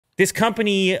This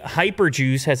company,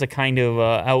 Hyperjuice, has a kind of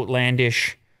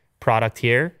outlandish product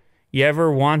here. You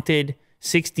ever wanted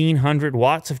 1,600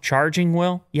 watts of charging,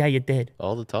 Will? Yeah, you did.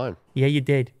 All the time. Yeah, you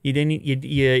did. You didn't.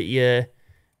 This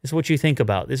is what you think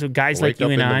about. This is what guys like you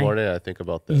and I. Wake up in the morning, I think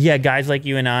about this. Yeah, guys like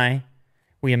you and I,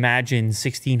 we imagine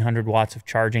 1,600 watts of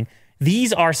charging.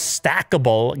 These are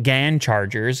stackable GAN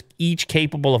chargers, each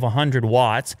capable of 100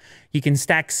 watts. You can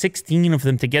stack 16 of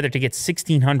them together to get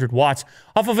 1,600 watts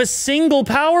off of a single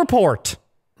power port.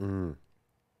 You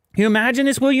imagine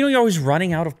this, Will? You know you're always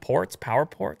running out of ports, power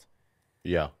ports.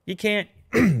 Yeah. You can't.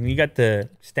 You got the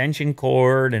extension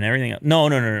cord and everything.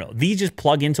 No. These just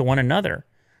plug into one another.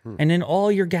 And then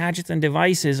all your gadgets and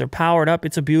devices are powered up.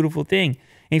 It's a beautiful thing.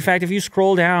 In fact, if you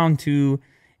scroll down to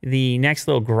the next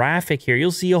little graphic here, you'll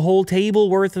see a whole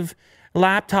table worth of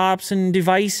laptops and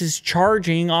devices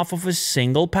charging off of a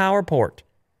single power port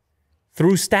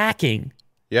through stacking.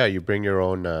 Yeah, you bring your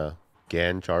own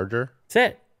GAN charger. That's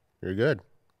it. You're good.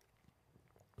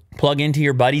 Plug into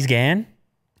your buddy's GAN.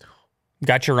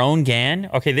 Got your own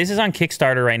GAN. Okay, this is on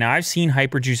Kickstarter right now. I've seen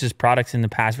Hyperjuice's products in the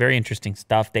past. Very interesting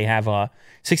stuff. They have a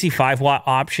 65-watt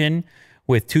option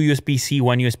with 2 USB-C,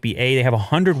 1 USB-A. They have a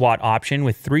 100-watt option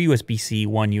with 3 USB-C,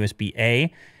 1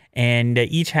 USB-A. And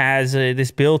each has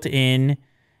this built-in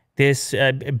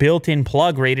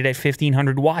plug rated at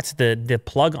 1,500 watts. The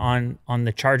plug on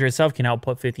the charger itself can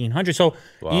output 1,500. So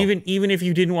wow. even if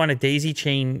you didn't want to daisy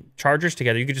chain chargers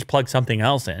together, you could just plug something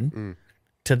else in.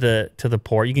 To the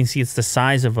port. You can see it's the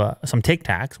size of some Tic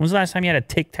Tacs. When's the last time you had a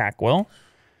Tic Tac, Will?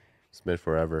 It's been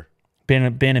forever.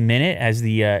 Been a minute, as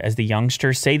the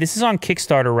youngsters say. This is on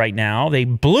Kickstarter right now. They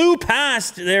blew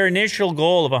past their initial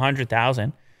goal of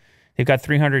 100,000. They've got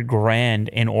 300 grand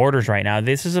in orders right now.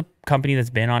 This is a company that's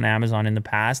been on Amazon in the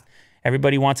past.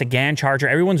 Everybody wants a GAN charger.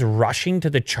 Everyone's rushing to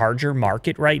the charger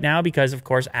market right now because, of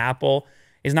course, Apple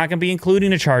is not going to be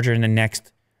including a charger in the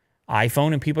next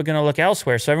iPhone, and people are going to look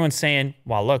elsewhere. So everyone's saying,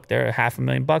 well, look, they're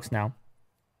 $500,000 now.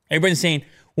 Everybody's saying,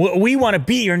 we want to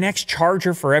be your next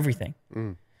charger for everything.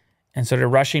 And so they're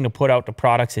rushing to put out the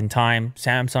products in time.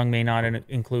 Samsung may not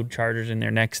include chargers in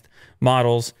their next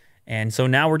models. And so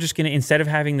now we're just going to, instead of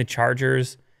having the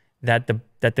chargers that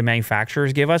the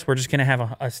manufacturers give us, we're just going to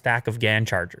have a stack of GAN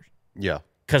chargers. Yeah.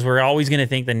 Because we're always going to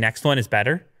think the next one is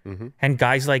better. And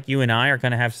guys like you and I are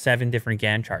going to have 7 different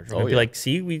GAN chargers. We'll be like,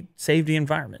 see, we saved the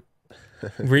environment.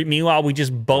 Meanwhile, we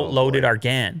just boat-loaded our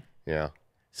GAN. Yeah.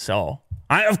 So,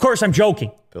 of course, I'm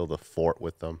joking. Build a fort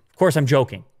with them. Of course, I'm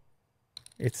joking.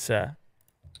 It's,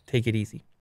 take it easy.